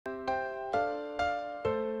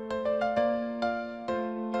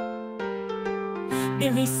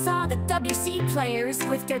Billy saw the WC players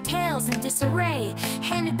with their tails in disarray,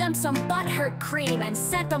 handed them some butthurt cream and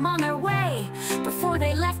sent them on their way. Before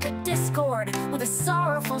they left the discord with a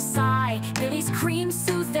sorrowful sigh, Billy's cream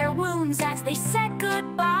soothed their wounds as they said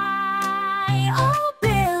goodbye. Oh,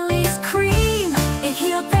 Billy's cream, it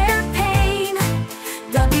healed their pain.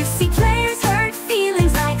 WC players hurt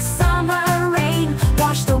feelings like summer rain,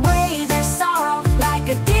 washed away their sorrow like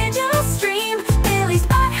a digital stream. Billy's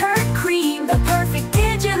butthurt cream, the perfect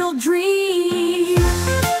digital dream.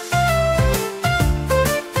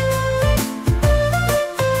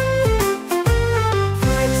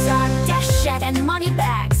 Cribs on desk shed and money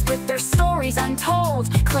bags with their stories untold,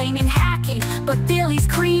 claiming hacking, but Billy's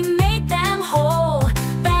cream made them whole.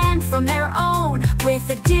 Banned from their own with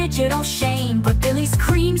a digital shame, but Billy's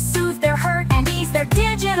cream soothed their hurt and eased their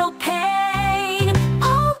digital pain.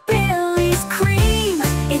 Oh, Billy's cream,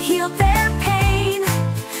 it healed their pain.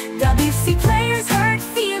 WC players hurt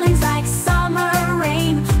feelings like summer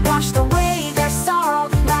rain, washed away their sorrow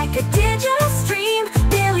like a digital stream.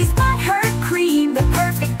 Billy's butthurt cream, the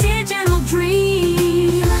perfect digital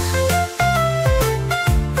dream.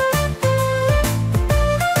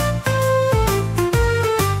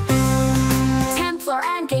 Templar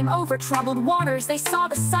and Game Over troubled waters, they saw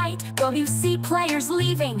the sight. WC players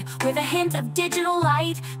leaving with a hint of digital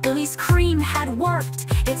light. Billy's cream had worked,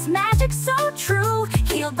 its magic so true,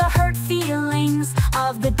 healed the hurt feelings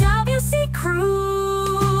of the WC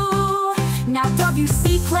crew. Now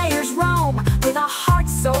WC players roam with a heart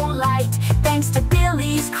so light, thanks to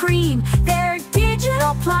Billy's cream, their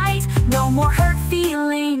digital plight. No more hurt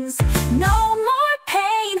feelings, no more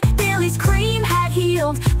pain. Billy's cream had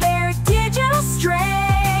healed their digital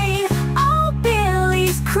strain. Oh,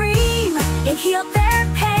 Billy's cream, it healed their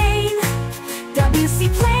pain. WC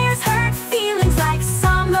players hurt feelings like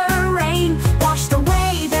summer rain, washed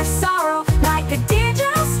away their sorrow like a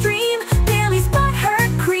digital stream. Billy's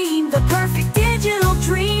butthurt cream, the perfect digital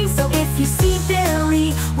dream. So if you see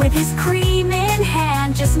Billy with his cream in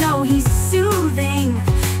hand, just know he's soothing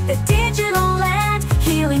the digital land,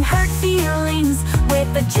 healing hurt feelings with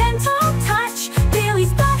a gentle touch.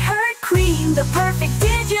 Billy's butthurt cream, the perfect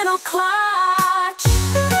digital clutch.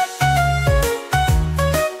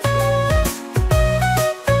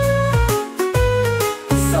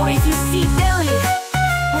 So if you see Billy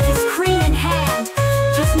with his cream in hand,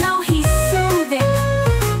 just know he's soothing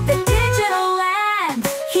the digital land,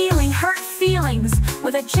 healing hurt feelings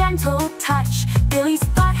with a gentle touch. Billy's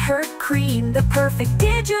butthurt cream, the perfect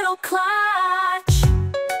digital clutch.